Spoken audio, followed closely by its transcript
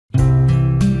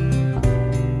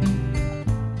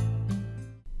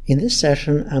In this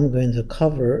session, I'm going to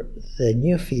cover the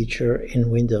new feature in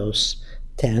Windows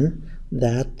 10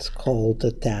 that's called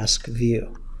the Task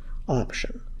View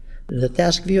option. The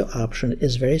Task View option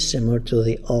is very similar to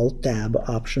the Alt-Tab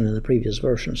option in the previous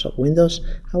versions of Windows.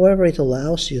 However, it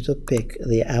allows you to pick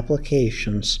the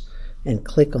applications and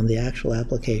click on the actual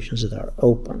applications that are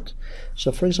opened.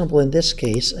 So for example, in this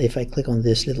case, if I click on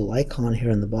this little icon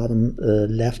here in the bottom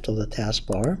left of the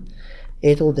taskbar,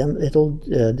 it'll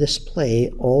display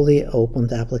all the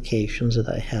opened applications that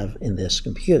I have in this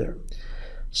computer.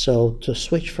 So to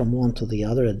switch from one to the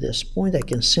other at this point, I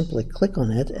can simply click on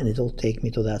it and it'll take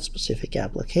me to that specific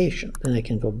application. Then I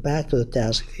can go back to the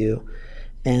task view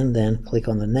and then click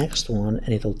on the next one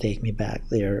and it'll take me back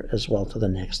there as well to the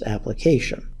next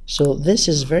application. So this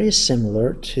is very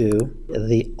similar to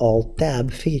the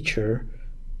Alt-Tab feature,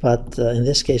 but in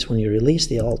this case, when you release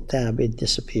the Alt-Tab, it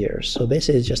disappears. So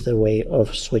basically, it's just a way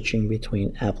of switching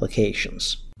between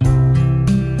applications.